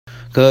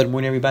Good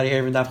morning, everybody.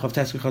 Erev Daf Chav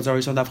Tes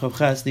Chazari on Daf Chav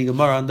Ches. The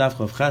Gemara on Daf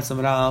Chav Ches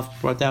Amarav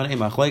brought down a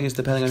machlekes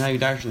depending on how you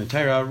darshan the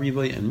Torah,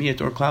 Riboy and Miat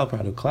or Klal,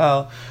 Prado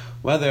Klal,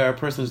 whether a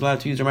person is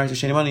allowed to use their Ma'aser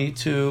Sheni money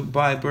to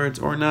buy birds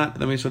or not.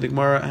 Then we saw the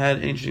Gemara had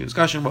an interesting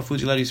discussion what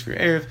foods you allowed to use for your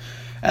Erev.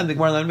 And the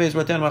Gemara Base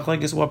brought down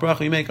machlekes what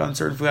bracha you make on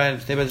certain food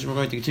items. Today, we're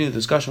going to continue the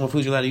discussion what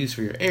foods you're allowed to use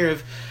for your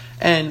Erev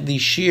and the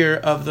shear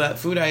of that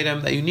food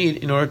item that you need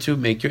in order to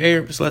make your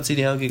Erev. So let's see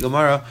the Helgi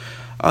Gemara.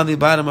 On the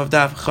bottom of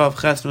Daf Chav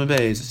Ches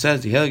Beis, it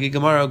says the Helgi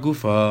Gemara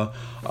Gufa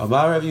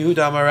Amar Rav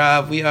Yehuda Amar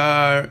Rav. We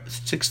are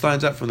 6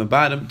 lines up from the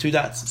bottom, 2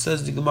 dots. It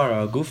says the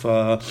Gemara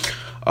Gufa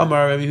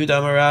Amar Rav Yehuda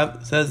Amar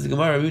Rav. Says the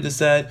Gemara Rav Yehuda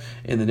said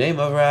in the name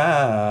of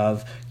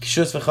Rav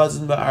Kishus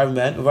v'chazin ba'arv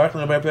men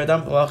uvarklan bar pri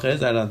adam. Allah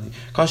is that on the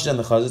kashid and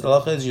the chazit.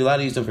 Allah is you're allowed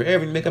to use them for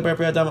everything. Make a bar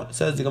pri adam.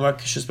 Says the Gemara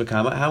Kishus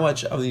b'kama. How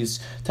much of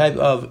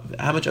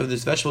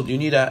this vegetable do you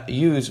need to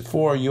use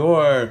for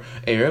your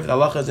erev?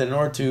 Allah is that in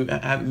order to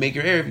make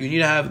your erev, you need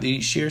to have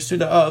the sheer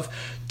suda of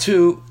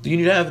 2. You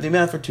need to have the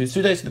amount for 2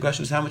 sudas. So the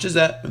question is, how much is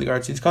that? In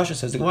regards to these kasha,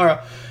 says the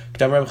Gemara,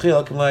 the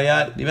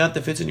amount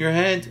that fits in your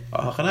hand.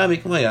 So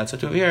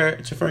to over here,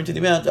 it's referring to the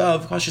amount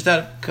of kasha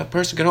that a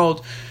person can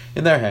hold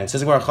in their hand. It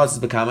says the Gemara, chazis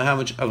b'kama.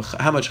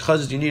 How much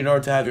chazis do you need in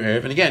order to have your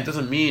erev? And again, it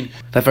doesn't mean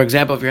that, for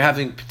example, if you're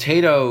having if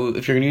you're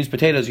going to use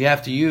potatoes, you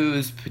have to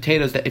use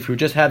potatoes. That if you're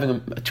just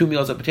having 2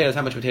 meals of potatoes,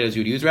 how much potatoes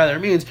you would use? Rather, it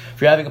means if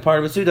you're having a part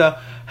of a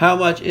suda, how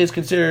much is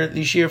considered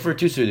the shear for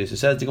 2 sudas? It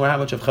says the Gemara, how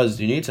much of chazis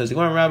do you need? It says the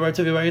Gemara, Rabbi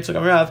Tivi Bar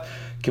Yitzchak Rav.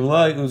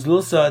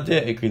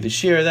 The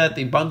shear that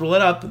they bundle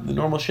it up, the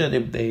normal shear,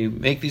 they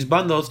make these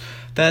bundles,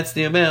 that's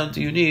the amount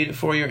you need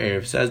for your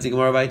erev. Says the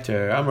Gemara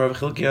Vayter, Amar Rav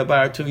Chilkiah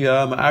Bar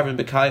Tuvia Ma'arvin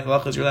B'Kalya.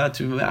 Halachas you're allowed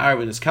to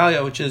ma'arvin is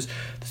kalya, which is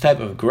this type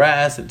of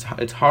grass.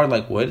 It's hard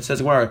like wood. It says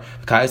the Gemara,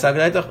 the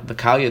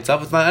kalya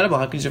itself is not edible.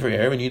 How can you use it for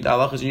erev? And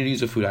halachas you need to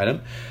use a food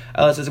item.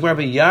 It says the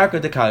Gemara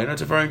Yarka the kalya.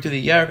 It's referring to the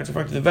yark. It's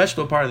referring to the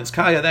vegetable part of this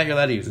kalya that you're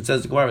allowed to use. It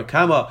says the Gemara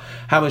Kama.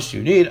 How much do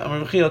you need? Amar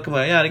Rav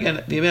Chilkiah.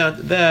 Again, the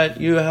amount that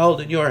you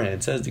held in your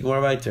hand. Says the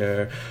Gemara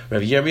Vayter,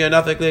 Rav Yirmiyah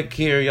Nafik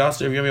here.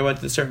 Yasser Rav Yirmiyah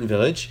went to a certain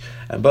village,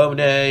 and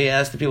Bomnei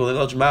asked the people in the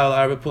village, Ma'al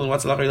Arab Pulin,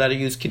 what's the lach you're allowed to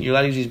use? You're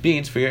allowed to use these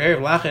beans for your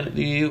erev lachin,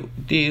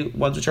 the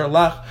ones which are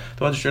lach,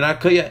 the ones which are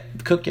not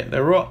cooked yet,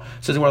 they're raw.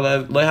 Says the word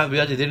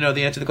they didn't know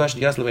the answer to the question.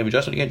 He asked them,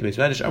 just when he came to me,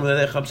 Spanish, you're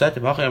allowed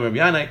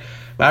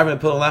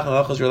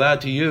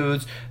to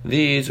use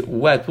these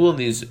wet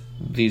pulin,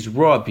 these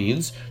raw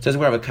beans. Says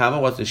we have a comma.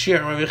 What's the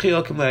shear?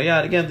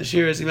 Again, the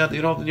shear is the amount that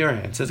you hold in your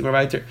hand. Says we're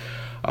right there.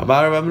 You're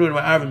allowed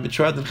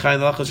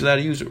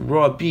to use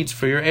raw beets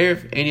for your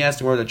erev. And he asked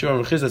the word that you're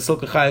asked Rav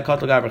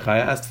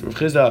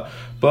Chizda,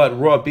 but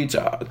raw beets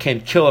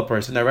can kill a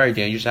person. They're very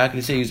dangerous. How can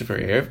you say use it for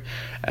erev?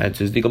 And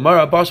says the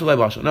Gemara,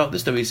 no,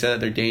 this time we said that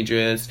they're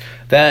dangerous.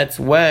 That's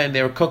when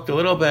they were cooked a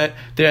little bit.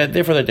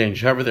 Therefore they're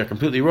dangerous. However, they're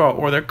completely raw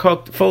or they're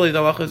cooked fully.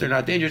 The halachas they're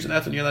not dangerous, and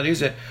that's when you're allowed to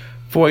use it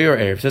for your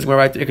erev. Says we're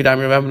right. Now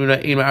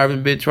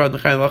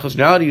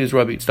to use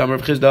raw beets.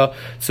 Rav Chizda,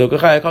 so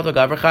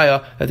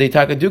that they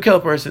do kill a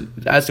person.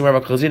 Asking Rabbi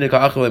Chazina,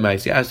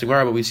 asking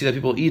Rabbi, but we see that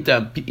people eat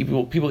them.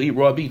 People eat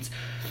raw beets,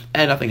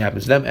 and nothing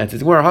happens to them. And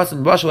says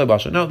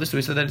no, this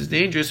we said that it's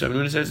dangerous. So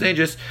when it says it's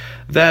dangerous,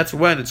 that's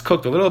when it's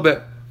cooked a little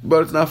bit,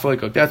 but it's not fully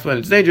cooked. That's when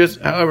it's dangerous.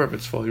 However, if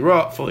it's fully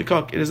raw, fully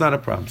cooked, it is not a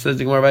problem. Says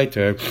the Gemara right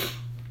there.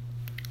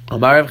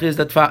 That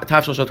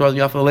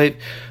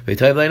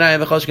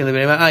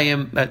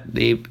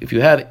if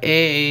you have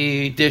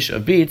a dish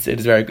of beets, it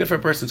is very good for a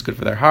person. It's good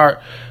for their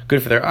heart,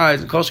 good for their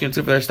eyes, and it's good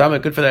for their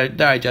stomach, good for their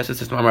digestive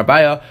system. That's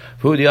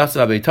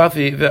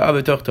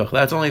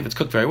only if it's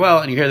cooked very well,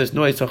 and you hear this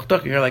noise. You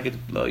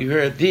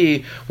hear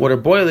the water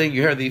boiling,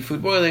 you hear the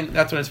food boiling.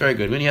 That's when it's very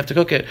good. When you have to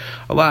cook it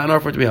a lot in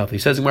order for it to be healthy. He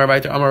says this is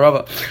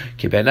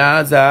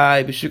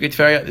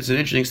an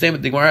interesting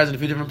statement. The Gemara has in a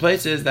few different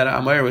places that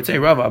Amar would say,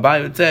 Rava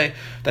Abai would say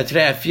that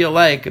today I feel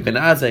like Ben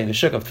Azai in the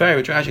Shuk of Tferi,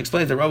 which actually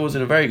explains that Rava was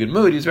in a very good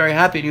mood. He was very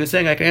happy, and he was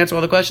saying, I can answer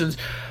all the questions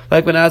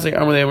like Ben Azai. A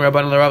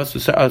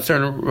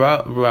certain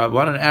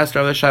Rabbanan asked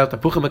Rav Shai,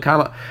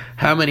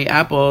 how many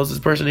apples does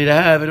this person need to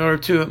have in order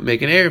to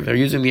make an erev? They're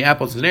using the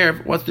apples as an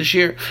erev. What's the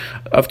shear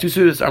of 2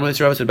 sudas?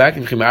 Rav said back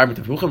to him,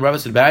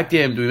 Rav said back to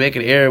him, do we make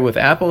an erev with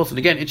apples? And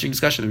again, interesting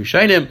discussion of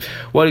Rishayim.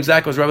 What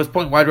exactly was Rav's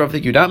point? Why did Rav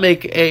think you not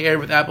make a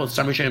erev with apples?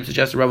 Some Rishayim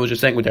suggested Rav was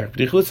just saying with their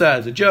B'dichusa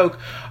as a joke.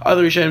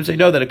 Other Rishayim say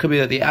no, that it could be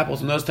that the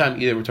apples in those times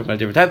either we're talking about a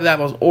different type of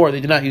apples, or they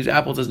did not use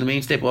apples as the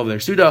main staple of their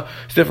suda.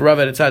 So therefore Rav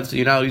had decided, so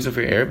you're not allowed to use them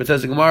for your erev. But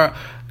says the Gemara,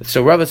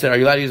 so Rav said, are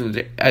you allowed to use them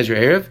as your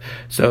erev?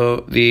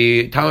 So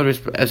the Gemara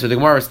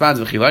responds,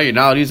 you're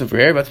not allowed to use them for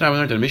erev. But tonight we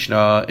learned in the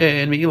Mishnah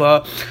in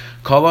Me'ilah,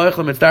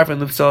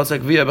 Rabbanan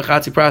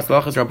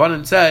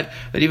said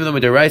that even though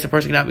with the rice a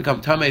person cannot become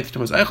tamei to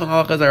Tumas Eichel,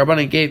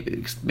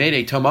 Rabbanan made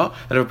a tama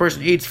that if a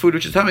person eats food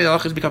which is tamei, the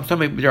halachas becomes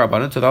tamei with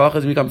Rabbanan. So the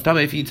halachas becomes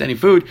tamei if he eats any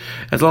food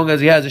as long as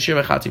he has a shir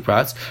v'chatzi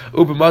pras.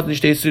 Uber mazon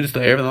shtei sudas to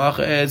erev, and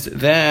the halacha is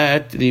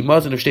that the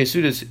mazon of shtei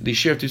sudas, the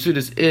shir of 2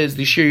 sudas, is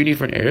the shir you need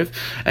for an erev.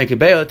 And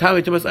kebeya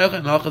tamei Tumas Eichel,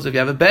 and the halachas if you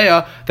have a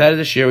beya, that is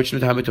a shir which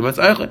is tamei Tumas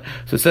Eichel.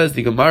 So it says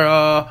the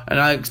Gemara, and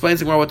I explain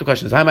to the Gemara what the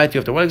question is.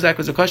 What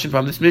exactly is the question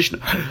from this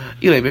Mishnah?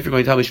 If you're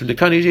going to tell me if you're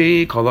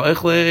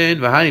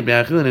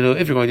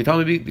going to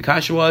tell me the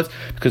kasha was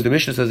because the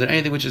Mishnah says that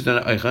anything which is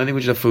anything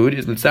which is a food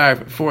is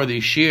mitzvah for the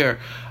shear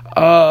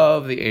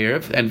of the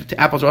Erev, and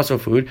apples are also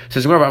food.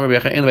 Says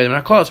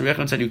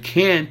Rabbi said you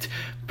can't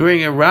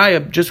bring a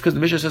raya just because the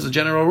Mishnah says a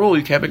general rule.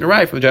 You can't bring a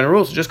raya from a general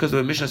rule. So just because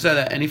the Mishnah said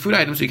that any food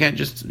items, you can't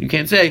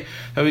say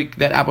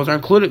that apples are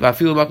included.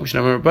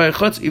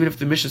 Even if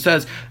the Mishnah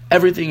says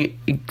everything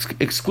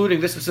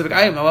excluding this specific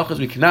item,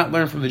 we cannot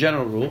learn from the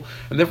general rule,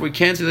 and therefore we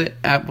can't say that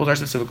apples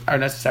are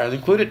necessarily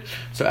included.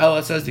 So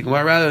Ella says the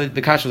Gemara rather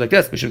the kasha was like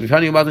this: because the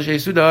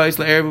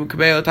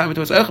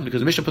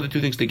Mishnah put the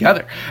two things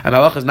together, and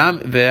and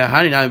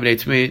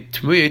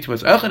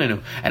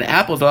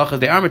apples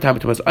they are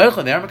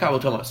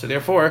makabel. So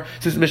therefore,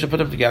 since the Mishnah put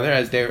them together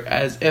as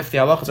if the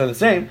halachas are the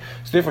same,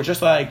 so therefore,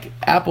 just like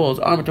apples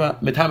are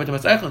metamet to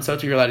masechet, so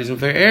too you're allowed to use them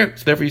for your erev.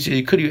 So therefore, you see,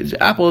 you could use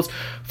apples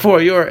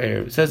for your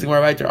erev. It says the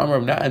Gemara right there, Amar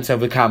and said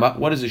v'kama.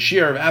 What is the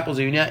shear of apples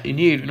that you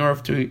need in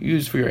order to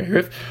use for your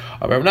erev?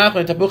 You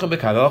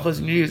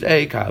need to use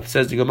a kav.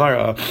 Says the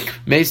Gemara,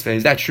 Meisvei,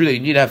 is that true that you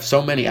need to have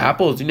so many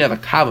apples? You need to have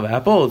a kav of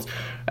apples?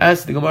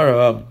 Ask the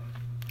Gemara.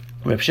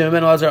 Now we're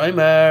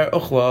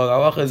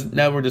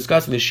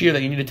discussing the shear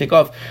that you need to take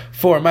off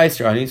for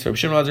Meister Ani. So Reb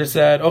Shimon Lazar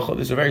said, this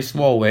is a very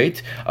small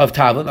weight of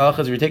tavlin.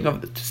 If you're taking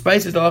off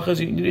spices,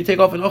 you need to take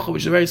off an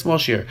which is a very small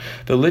shear.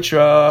 The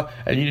litra,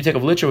 and you need to take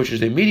off litra, which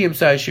is a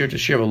medium-sized shear to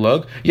shear of a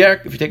lug.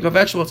 Yerk, if you're taking off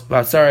vegetables,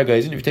 if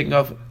you're taking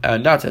off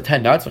nuts,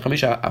 10 nuts,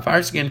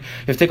 skin, you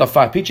have to take off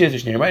 5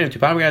 peaches, 2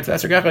 pomegranates, and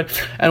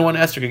 1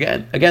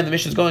 estrich. Again, the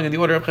mission is going in the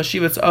order of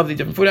chashivas of the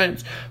different food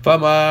items.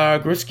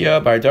 Famar,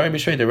 Gruskia, Bar Dari,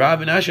 Mishrei, the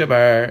Rav, and Asha,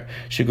 Bar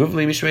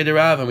Shiguvli Mishrei de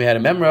Rav, and we had a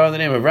memra on the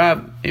name of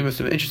Rav. It was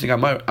some interesting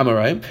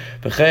Amoraim.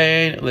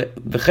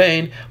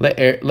 V'chein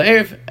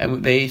le'erev,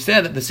 and they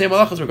said that the same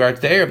halachas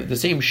regards the erev, the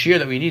same shear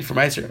that we need for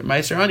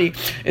Meiser Ani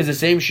is the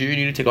same shear you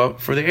need to take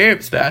off for the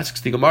erev. So asks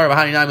the Gemara,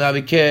 "V'hani nami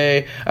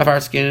labikei of our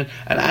skin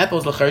and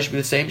apples l'char should be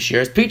the same shear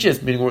as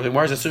peaches." Meaning, the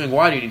Gemara is assuming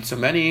why do you need so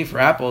many for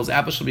apples?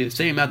 Apples should be the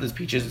same amount as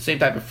peaches, the same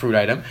type of fruit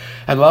item.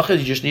 And l'char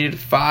you just needed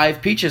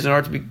 5 peaches in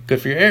order to be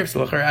good for your erev. So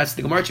l'char asks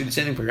the Gemara to do the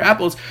same thing for your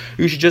apples.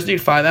 You should just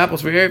need 5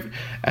 apples for your erev.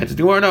 And to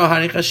the Gemara, no,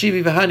 hani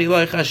chashivi v'hani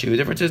lo chashivi. The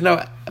difference is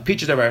no,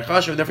 peaches are very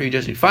chashiv, and therefore you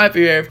just need 5 for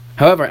your erev.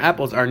 However,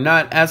 apples are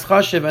not as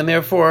chashiv, and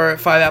therefore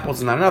 5 apples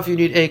is not enough. You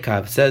need a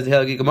kav. Says the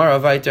Helgi Gemara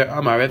Vayter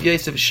Amar Rav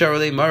Yosef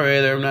Sharli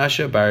Mare Rav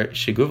Nasha Bar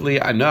Shiguvli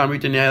Ana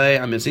Amrita Nele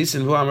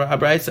Amesisin Hu Amar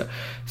Abraisa.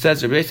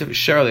 Says Rav Yosef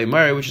Sharli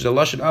Mare, which is a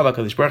lashon of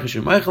Hakadosh Baruch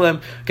Hu Meichelim.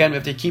 Again, we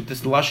have to keep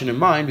this lashon in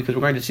mind because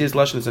we're going to see this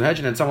lashon in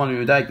Sanhedrin, and someone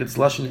who died this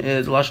lashon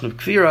is a lashon of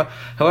kfira.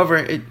 However,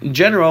 in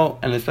general,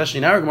 and especially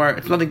in our Gemara,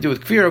 it's nothing to do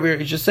with kfira over here.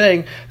 It's just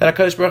saying that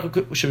Hakadosh Baruch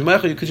Hu should be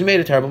Meichel because you made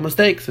a terrible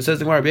mistake. So it says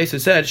the Gemara Rav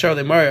Yosef said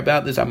Sharli Mare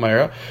about this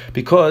Amara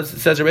because it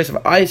says Rav Yosef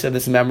I said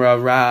this memra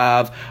of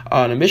Rav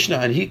on a Mishnah,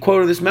 and he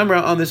quoted this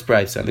memra on this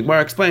brisa. And the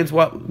Gemara explains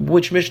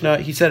which Mishnah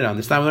he said it on.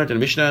 This time we learned in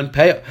Mishnah and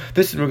Peah.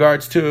 This is in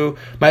regards to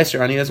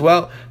Meiser Ani as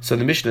well. So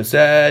the Mishnah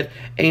said,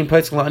 "Ein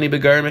peitzkel ani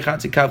begar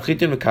mechatzi kav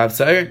chitin v'kav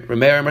sair,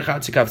 remeir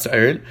mechatzi kav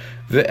sair,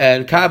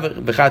 and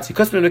kav v'chatzi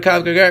kusmin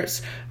v'kav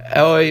gagars."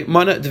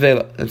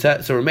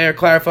 So Rameir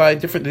clarified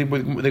different. The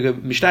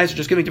Mishnayos are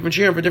just giving different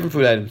shirim for different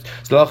food items.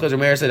 So the Lachas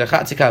Rameir said a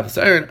chatzi kav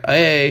sair,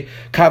 a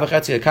kav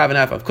v'chatzi, a kav and a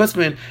half of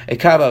kusmin, a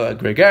kav of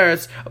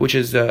gregaris, which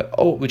is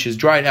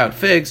dried out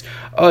figs,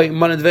 a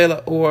mana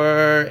dvela,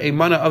 or a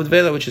mana of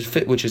dvela, which is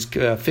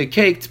fig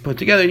caked put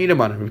together. You need a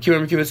mana. Rav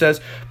Kiva says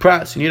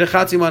pras, you need a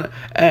chatzi mana,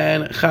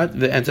 and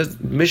says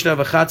Mishnah of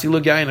a chatzi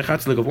lug yain and a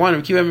chatzi lug of wine.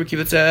 Rav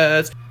Kiva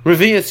says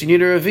revius, you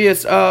need a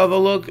revius of a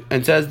lug,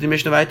 and says the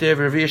Mishnah of Aitev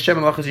revius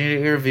shemen lachas, you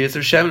need a revius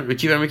of shemen. Rav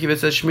Kiva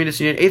says shmidas,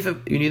 you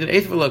need an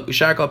eighth of a lug,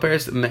 ushar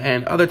paris,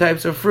 and other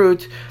types of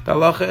fruit. The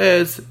halacha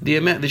is the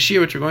amount, the shear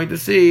which we're going to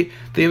see,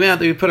 the amount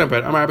that we put on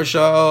bread. Amar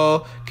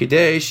b'shal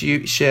kadesh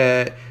you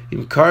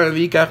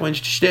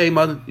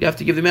have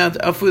to give the amount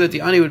of food that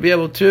the ani would be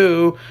able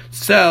to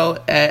sell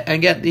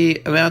and get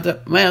the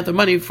amount of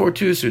money for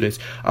 2 sudas.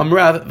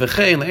 Rav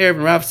v'chein le'erev,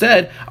 and Rav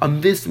said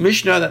on this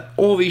Mishnah that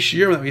all these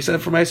shirim that we said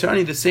for Meiser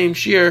Ani, the same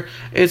shear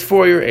is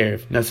for your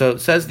erev. Now, so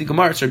it says the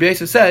Gemara. So Rabbi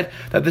Yosef said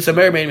that this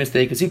Amir made a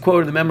mistake because he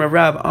quoted the member of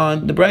Rav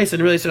on the Bryce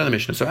and really said on the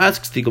Mishnah. So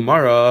asks the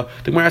Gemara.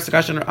 The Gemara asks the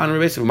question on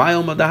Rabbi Yosef,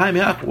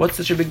 what's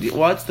such a big deal?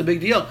 What's the big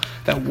deal?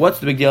 What's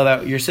the big deal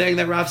that you're saying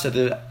that Rav said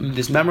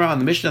this member on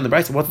the Mishnah and the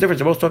Bryce? What's difference?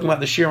 They're both talking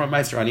about the Shir and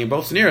Meiser Ani. In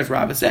both scenarios,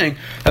 Rav is saying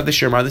that the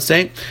Shir are the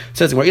same. It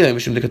says, if you're going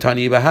to tell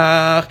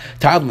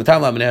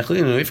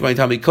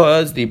me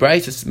because the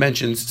Bryce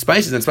mentions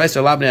spices, and spices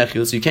are lab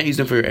ne'echil, so you can't use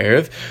them for your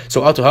erev.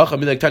 So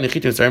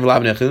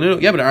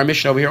yeah, but our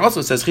Mishnah over here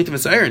also says chitim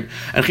v'sayin,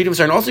 and chitim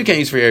v'sayin also you can't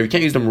use for your erev. You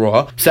can't use them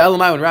raw. So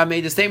when Rav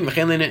made the statement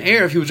and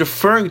erev, he was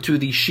referring to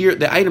the shear,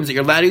 the items that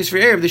you're allowed to use for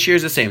your erev. The shear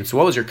is the same. So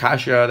what was your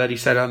kasha that he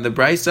said on the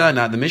Bryce,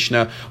 not the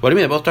Mishnah? What do you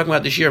mean? They're both talking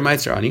about the shear of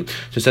Meiser Ani.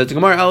 So it says the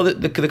Gemara,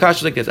 the kasha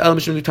is like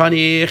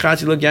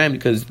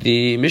because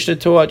the Mishnah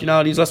taught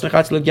to use less than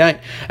Chatzi Leg Yain,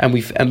 and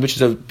which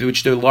is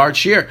a large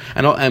shear,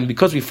 and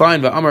because we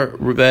find Amar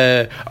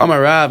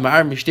Rav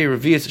Ma'ar Mishtei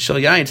Revius Shel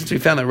Yain, since we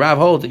found that Rav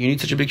holds that you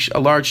need such a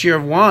large shear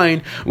of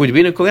wine, would be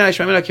in since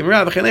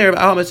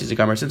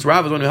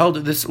Rav is the one who held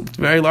this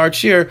very large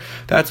shear,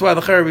 that's why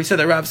we said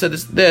that Rav said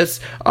this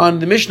on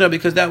the Mishnah,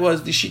 because that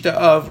was the Shita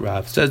of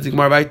Rav. Says the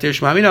Gemara Vayter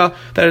Shmamina,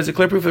 that is a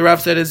clear proof that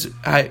Rav said is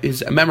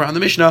a member on the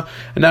Mishnah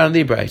and not on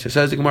the Brayta. So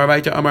says the Gemara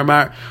Vayter Amar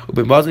Mar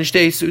Ubimazin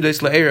Shtei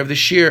Sudas La'er of the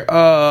shear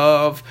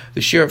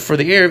for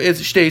the Erev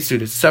is Shtei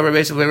Sudas. Sabra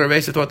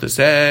Basic thought to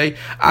say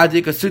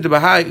Adik a Suda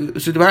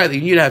Bahai that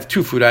you need to have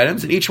two food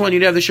items, and each one you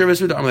need to have the shear of a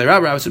Suda. Amar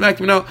Rav said back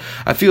to me, no,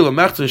 I feel a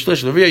Machzor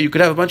Shlish Lavia, you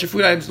could have a bunch of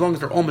food items as long as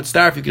they're all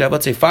mitzdarf. You could have,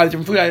 let's say, 5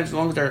 different food items as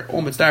long as they're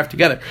all mitzdarf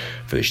together.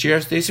 For the shear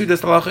Shtei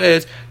Sudas, the halacha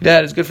is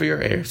that is good for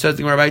your air. Says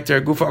the Gemara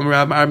Vayter Gufa Amar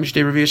Rav Ma'ar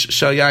Mishtei Revius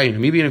Shel Yain.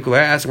 Maybe in a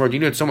Kulei asked him, do you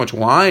need so much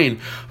wine?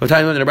 The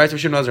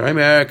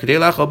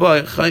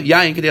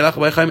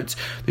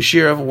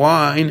shear of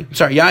wine,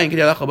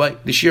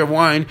 the shear of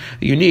wine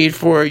that you need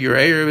for your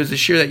Erev is the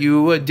shear that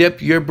you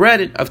dip your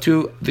bread in,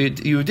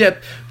 you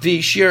dip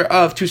the shear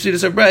of 2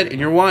 sudas of bread in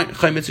your wine.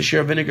 It's a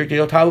shear of vinegar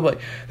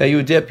that you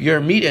would dip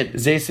your meat in.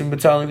 The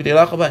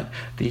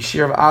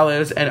shear of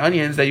olives and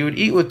onions that you would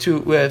eat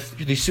with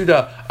the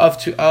suda of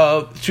 2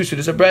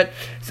 sudas of bread,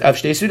 of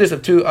 2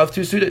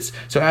 sudas.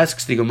 So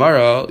asks the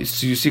Gemara,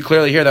 so you see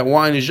clearly here that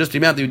wine is just the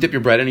amount that you dip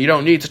your bread in. You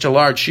don't need such a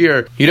large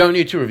shear. You don't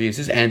need 2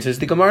 reviews. And says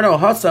the Gemara, no,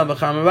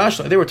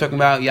 they were talking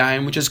about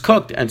yain, which is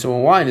cooked, and so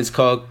when wine is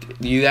cooked,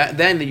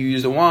 then you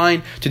use the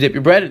wine to dip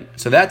your bread in.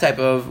 So that type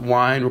of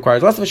wine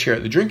requires less of a shear.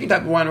 The drinking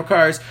type of wine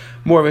requires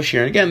more of a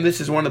shear. And again, this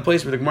is one of the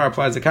places where the Gemara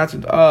applies the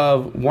concept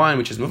of wine,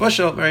 which is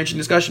mivashal. Very interesting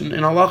discussion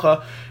in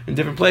halacha in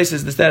different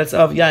places. The status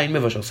of yain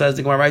mivashal. Says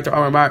the Gemara right there,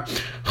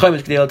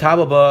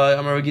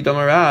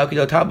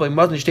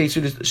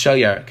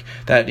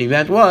 that the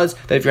event was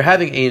that if you're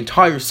having an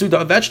entire suda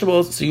of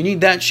vegetables, so you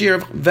need that shear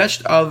of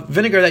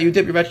vinegar that you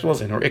dip your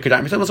vegetables in. Or it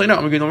doesn't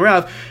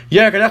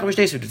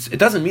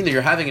mean that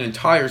you're having an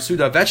entire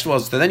suda of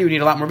vegetables, so then you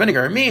need a lot more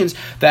vinegar. It means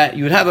that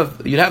you'd have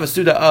a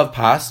suda of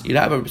pas, you'd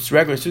have a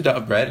regular suda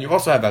of bread, and you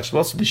also have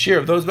vegetables. So the shear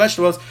of those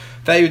vegetables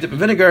that you dip in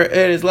vinegar,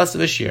 it is less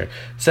of a shear.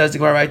 Says the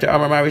Gemara right there,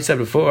 Amar Mari said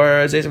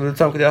before, says the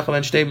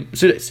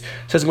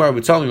Gemara,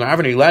 would tell me,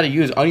 are you allowed to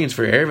use onions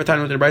for your hair?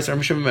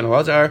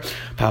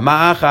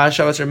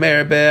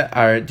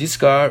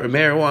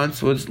 Rameir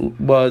once was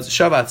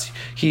Shabbat.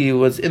 He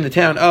was in the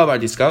town of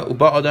Ardiska,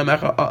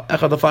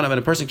 and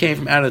a person came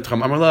from out of the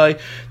Tcham.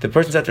 The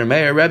person said to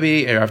Rameir,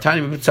 Rebbe,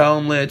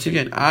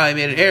 I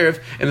made an Erev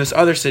in this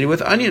other city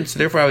with onions, so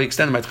therefore I would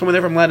extend my Tchum, and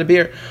therefore I'm allowed to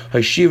beer.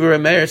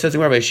 Rameir says the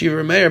Gemara,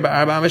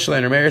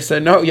 and Rameir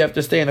said, no, you have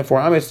to stay in the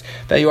 4 amis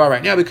that you are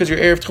right now because your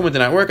Erev Tchum did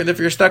not work, and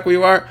therefore you're stuck where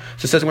you are.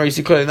 So it says where you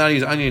see clearly not to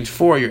use onions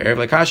for your Erev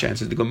like Kasha. And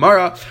says the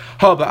Gemara,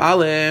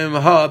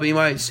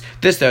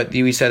 this that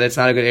we said that's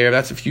not a good Erev,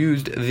 that's if you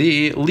used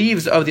the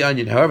leaves of the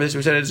onion. However, this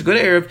we said it's a good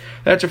Erev,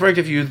 that's referring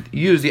to if you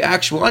use the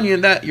actual onion,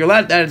 that you're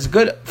allowed, that is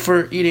good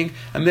for eating,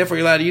 and therefore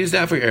you're allowed to use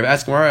that for your Erev.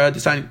 Ask Gemara,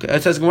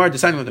 it says Gemara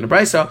deciding within a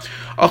brisa,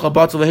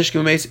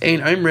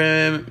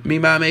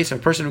 a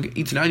person who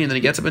eats an onion, then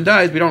he gets up and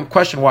dies. We don't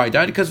question why he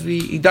died, because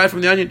he died from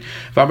the onion.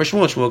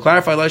 Shmuel will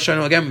clarify.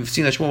 Again, we've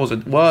seen that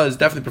Shmuel was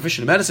definitely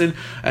proficient in medicine,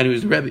 and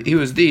he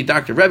was the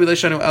doctor. Rebbe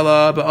Leishanu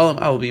Ella Ba'alam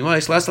I will be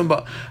mice. Last time,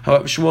 but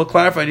Shmuel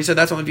clarified, and he said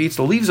that's only if he eats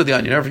the leaves of the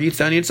onion. Or if he eats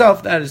the onion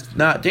itself, that is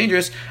not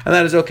dangerous, and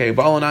that is okay.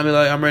 Ba'alam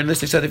Amilai Amr, and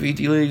this they said if he eats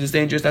the leaves is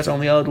dangerous. That's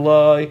only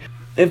Eloi.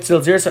 If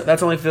tzilzir,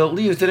 that's only if the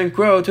leaves didn't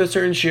grow to a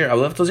certain shear.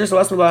 If tzilzir,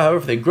 however,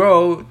 if they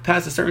grow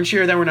past a certain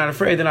shear, then we're not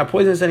afraid. They're not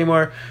poisonous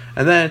anymore,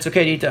 and then it's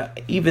okay to eat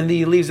even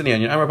the leaves in the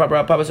onion.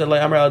 Papa said,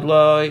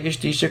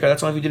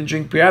 that's only if you didn't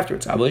drink beer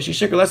afterwards.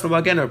 Less than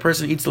again, if a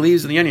person eats the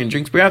leaves in the onion and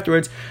drinks beer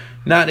afterwards,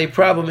 not a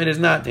problem. It is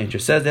not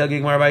dangerous. Says the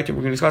Helgig Maravaita. We're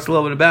going to discuss a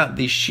little bit about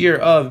the shear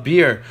of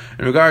beer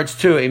in regards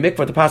to a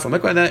mikvah, the possible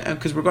mikvah,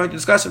 because we're going to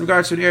discuss in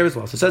regards to an air as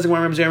well. So it says the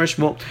Gemara, you're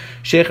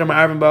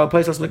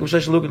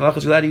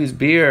allowed to use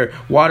beer,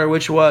 water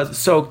which was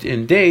soaked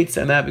in dates,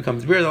 and that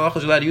becomes beer. The halacha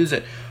is allowed to use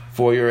it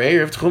for your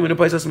Erev Tchum in a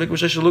place that's mikvah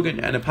shesh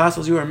lugin, and it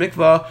passes you a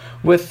mikvah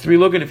with 3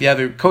 lugin. If you have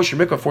a kosher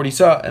mikvah 40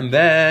 sa, and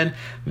then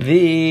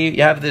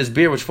you have this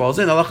beer which falls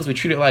in, the halachas we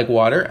treat it like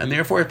water, and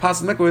therefore it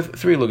passes mikvah with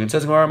 3 lugin.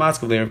 Says Gemara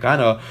Maskav Rav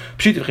Kana,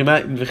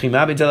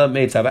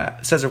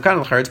 says Rav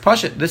Kana, it's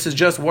pashit. This is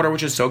just water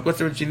which is soaked. What's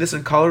the difference between this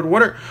and colored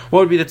water? What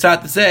would be the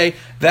tzat to say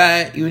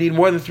that you need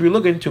more than 3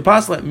 lugin to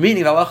pass it?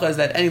 Meaning the halacha is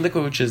that any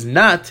liquid which is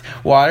not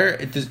water,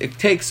 it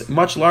takes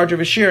much larger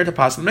of a shear to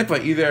pass the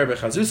mikvah, either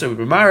bechazusa or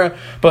b'mara,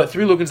 but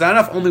 3 lugin is not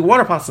enough. Only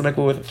water passes the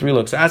mikvah with 3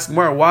 lugin. So ask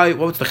Gemara, why?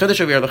 What's the chiddush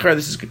of here? The chiddush,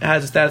 this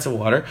has the status of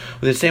water.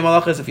 With the same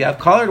halacha as if you have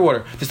colored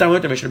water. This time we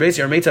went to Mishnah Beis,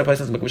 or Meitza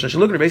places mikvah shesh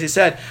lugin. Basically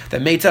said that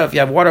Meitza, if you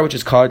have water which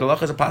is colored, the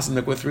halacha is a passes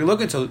the mikvah with 3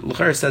 lugin. So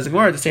l'chayr says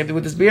Gemara, the same thing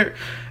with this beer.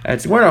 And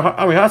it's Gemara,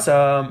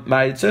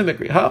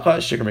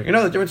 you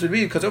know the difference would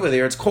be because over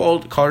there it's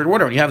called colored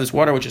water. When you have this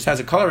water which just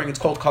has a coloring, it's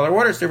called colored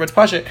water. So therefore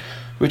it's pashit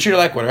we treat it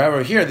like water.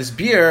 However, here, this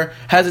beer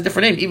has a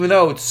different name, even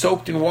though it's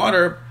soaked in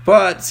water,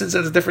 but since it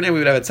has a different name, we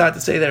would have a tzad to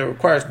say that it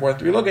requires more than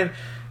 3 lugin.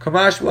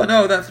 Kamash, well,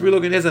 no, that 3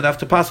 lugin is enough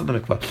to pass on the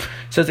mikvah.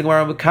 Says the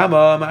Gemara,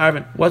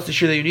 what's the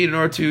shear that you need in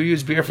order to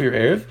use beer for your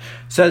erev?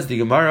 Says the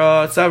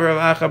Gemara,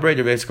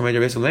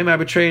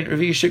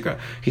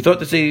 he thought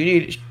to say you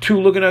need 2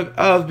 lugin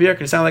of beer.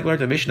 Can it sound like we learned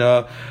the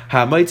Mishnah?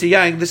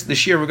 This is the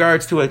shear in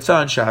regards to a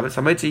tzah on Shabbos.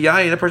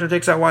 The person who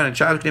takes out wine on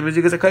Shabbos,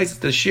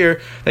 the shear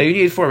that you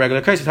need for a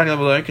regular kais.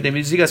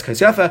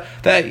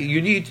 That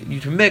you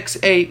need to mix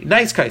a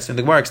nice kais. And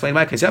the Gemara explained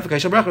my kais.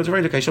 Kaishel bracha is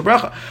referring to kaishel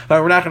bracha.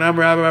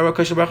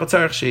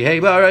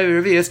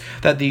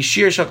 That the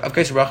shear of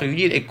kaishel bracha, you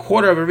need a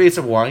quarter of a revius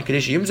of wine.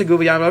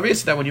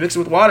 That when you mix it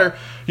with water,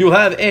 you'll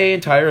have a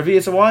entire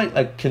revius of wine.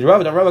 Like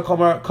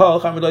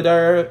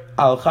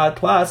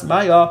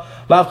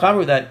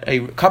that a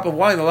cup of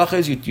wine, the lacha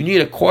is you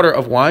need a quarter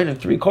of wine and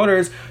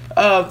 3/4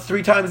 of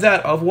 3 times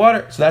that of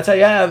water. So that's how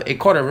you have a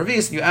quarter of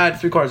revius. You add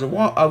 3/4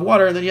 of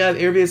water, and then you have a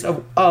revius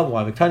of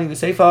wine. We're turning the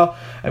seifa,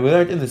 and we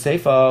learned in the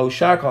seifa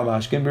shar kol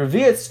mashkin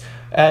revius.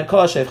 And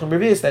kol shefchen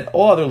revius, that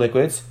all other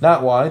liquids,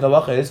 not wine, the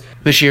lacha is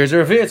the shears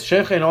are revius.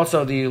 Shefchen,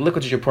 also the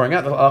liquids that you're pouring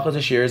out, the lacha is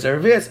the shears are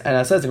revius. And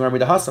it says in Gemara,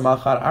 so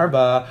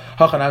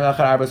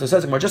it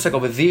says just like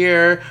over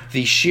there,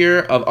 the shear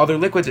of other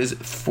liquids is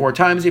 4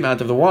 times the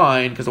amount of the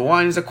wine, because the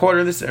wine is a quarter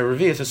of this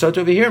revius. So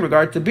over here, in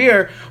regard to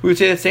beer, we would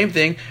say the same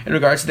thing in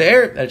regards to the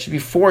air, that it should be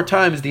 4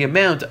 times the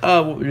amount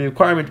of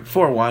requirement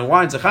for wine.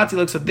 Wine's a chati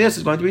look, so this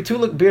is going to be 2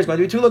 look, beer is going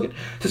to be 2 look. It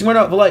says it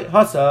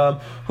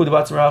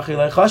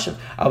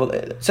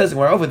says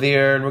over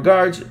there in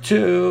regards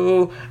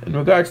to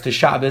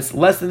Shabbos,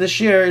 less than the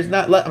shear is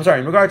not.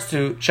 In regards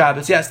to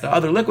Shabbos, yes, the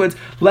other liquids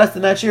less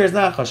than that shear is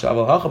not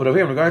chashav. But over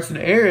here, in regards to the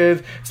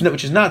erev,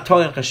 which is not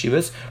totally on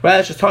chashivas, rather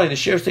it's just totally the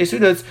shear of stay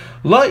sudas.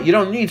 You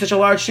don't need such a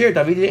large shear.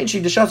 Because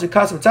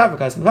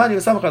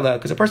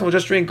a person will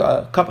just drink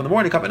a cup in the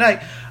morning, a cup at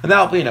night, and that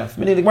will be enough.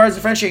 Meaning the Gemara is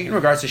differentiating in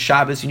regards to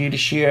Shabbos, you need a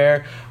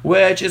shear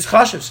which is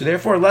chashiv. So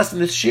therefore, less than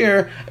this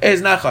shear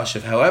is not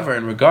chashiv. However,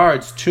 in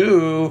regards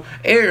to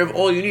erev,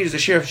 all you need is a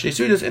shear of stay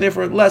sudas, and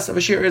therefore less of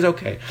a shear is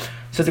okay.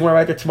 Says the Gemara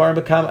right there, tomorrow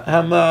become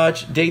how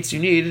much dates you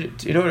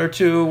need in order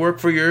to work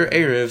for your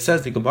erev.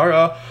 Says the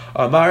Gemara,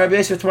 tomorrow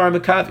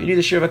mekav, you need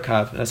a shear of a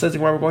kav. And says the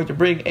Gemara, we're going to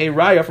bring a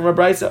raya from a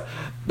brisa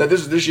that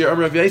this is the shear of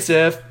Rav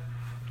Yosef.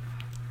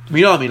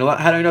 We know,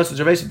 how do we know since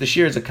Rav Yosef the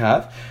shear is a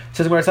kav?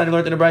 Says we're starting to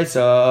learn in the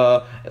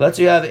brisa. Let's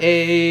say you have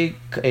a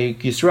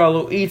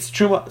Yisrael who eats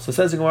truma. So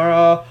says the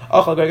Gemara,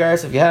 achal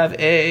gargaris. If you have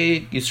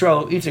a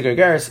Yisrael who eats a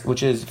gargaris,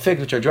 which is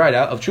figs which are dried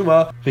out of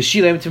truma,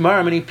 v'shilem tomorrow,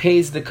 and he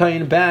pays the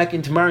kain back,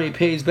 and tomorrow he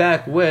pays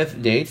back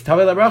with dates.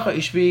 Tavei la bracha.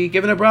 He should be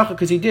given a bracha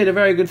because he did a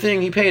very good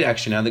thing. He paid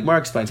actually. Now the Gemara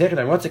explains.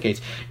 What's the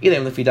case?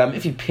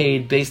 If he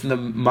paid based on the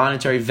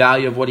monetary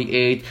value of what he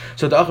ate,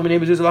 so the acham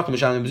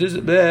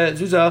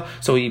bezuzah.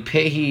 So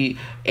he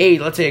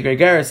ate. Let's say a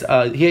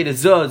gargaris. He ate a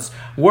zuz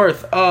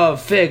worth of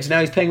figs.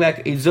 Now he's paying back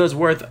a zuz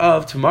worth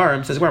of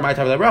tamarim. Says where my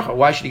time of that bracha?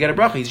 Why should he get a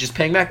bracha? He's just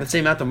paying back the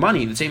same amount of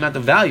money, the same amount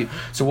of value.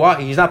 So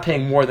why he's not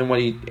paying more than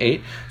what he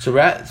ate? So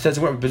says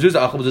where he ate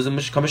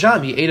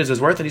a zuz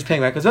worth and he's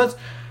paying back a zuz.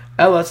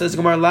 Ella says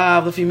Gemara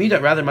lav lefi mida.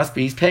 Rather must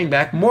be he's paying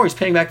back more. He's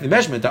paying back the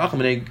measurement. The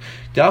achamene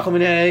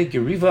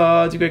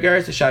geriva to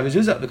gargaris the shavi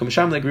zuzah the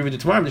kamasham the geriva to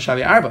tamarim the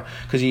shavi arba,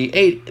 because he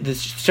ate this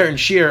certain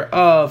shear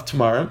of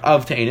tamarim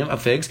of teinim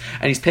of figs,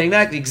 and he's paying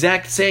back the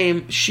exact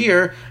same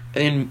shear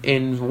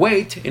in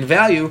weight, in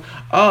value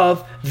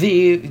of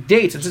the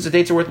dates, and since the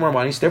dates are worth more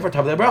money, so therefore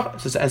tav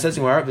lebracha. So and says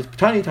Gemara,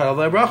 "V'tani tav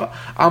lebracha."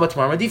 Alma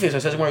tamar madifis.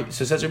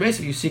 So says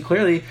basically, you see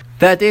clearly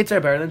that dates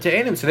are better than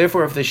te'enim. So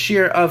therefore, if the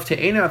shear of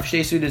te'enim of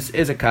shteisud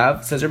is a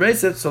kav, says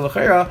Rebbeisif, so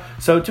l'chera,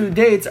 so 2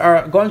 dates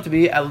are going to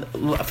be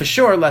for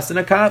sure less than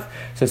a kav.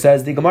 So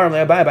says the Gemara,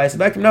 "Le'abai." So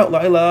back to no,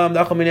 la'ilam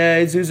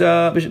da'achamine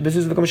zuzah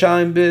bezuzah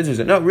v'kamshalim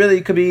bezuzah. No, really,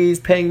 it could be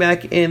paying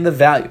back in the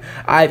value.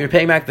 If you're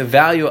paying back the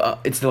value,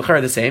 it's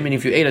l'chera the same, and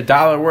if you ate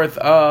 $1 worth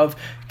of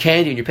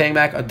candy and you're paying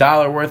back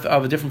 $1 worth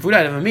of a different food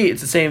item of meat,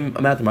 it's the same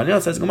amount of money.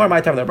 It says Gemara, my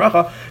time of the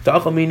bracha, the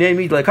achal minei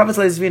meat like kavetz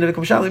leis vina the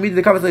kamshal meat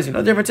the kavetz leis.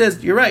 No difference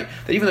is you're right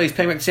that even though he's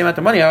paying back the same amount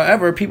of money,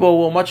 however, people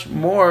will be much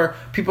more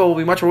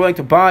willing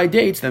to buy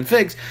dates than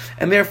figs,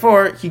 and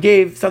therefore he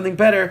gave something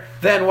better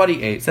than what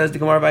he ate. Says the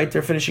Gemara, right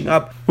there, finishing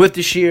up with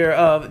the shear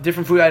of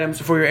different food items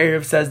for your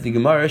erev. Says the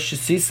Gemara,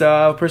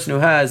 shesisa, a person who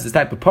has this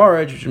type of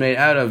porridge which is made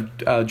out of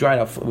dried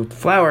out with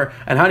flour,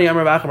 and hani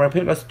amar b'achar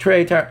pinchas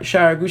trei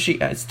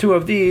sharagushi. It's 2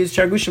 of these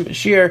sharagushim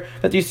shear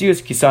that they used to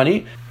use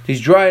kisani. These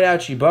dried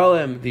out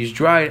shibalim, these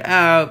dried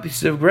out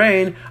pieces of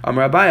grain.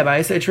 Amar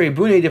Abai said trei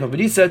buni de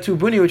papadisa, 2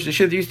 buni, which is the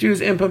shit they used to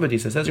use in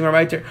papadisa. Says Gemara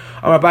right there.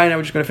 Amar Abai, now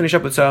we're just going to finish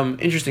up with some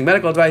interesting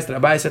medical advice that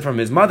Abai said from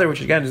his mother, which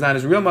again is not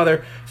his real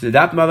mother. It's the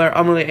dap mother.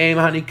 Amar le'eim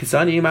hani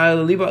kisani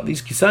ma'al.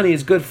 These kisani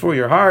is good for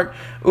your heart.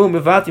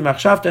 Mevati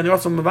machshavta, and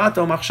also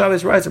mevato machshav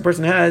is right. So a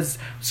person has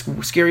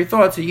scary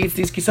thoughts, he eats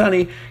these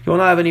kisani, he will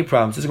not have any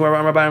problems. Says Gemara,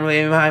 Amar Abai, Amar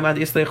le'eim hai mad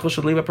yislei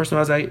chushad liba. A person who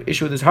has an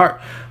issue with his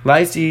heart.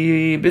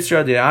 Laisi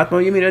bisra de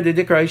atmo yimina de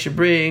dikra. he should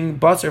bring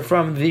basar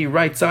from the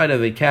right side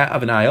of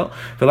an aisle.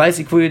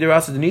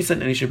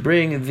 And he should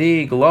bring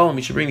the glom,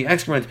 he should bring the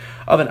excrement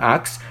of an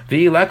ox. If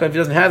he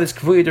doesn't have this,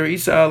 if he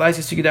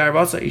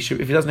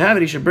doesn't have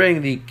it, he should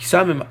bring the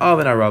kisamim of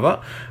an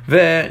arava.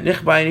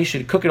 And he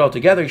should cook it all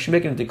together. He should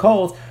make it into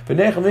coals. And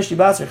then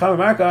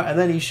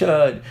he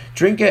should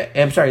drink it.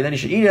 Then he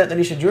should eat it. Then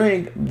he should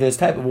drink this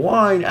type of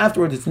wine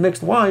afterwards. It's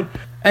mixed wine.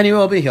 And he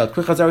will be healed.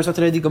 Quick Chazar, we saw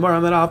today the Gemara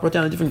brought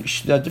down different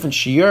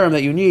shiurim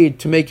that you need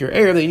to make your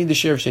erev, that you need the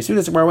shiur of Shnei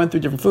Sudas. The Gemara went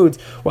through different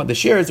foods, what the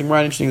shiur is. The Gemara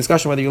had an interesting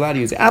discussion whether you're allowed to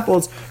use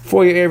apples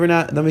for your erev or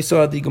not. And then we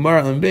saw the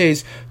Gemara on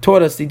Beis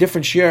taught us the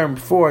different shiurim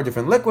for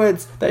different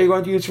liquids that you're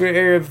going to use for your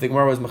erev. The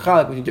Gemara was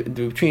machalik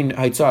between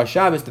Haitzah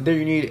Shabbos, that there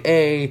you need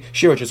a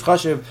shiur which is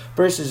chashiv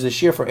versus the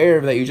shiur for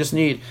erev that you just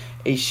need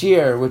a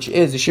shiur which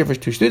is the shiur for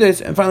two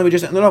students. And finally we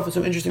just ended off with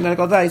some interesting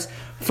medical advice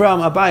from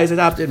Abaye's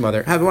adopted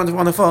mother. Have a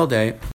wonderful day.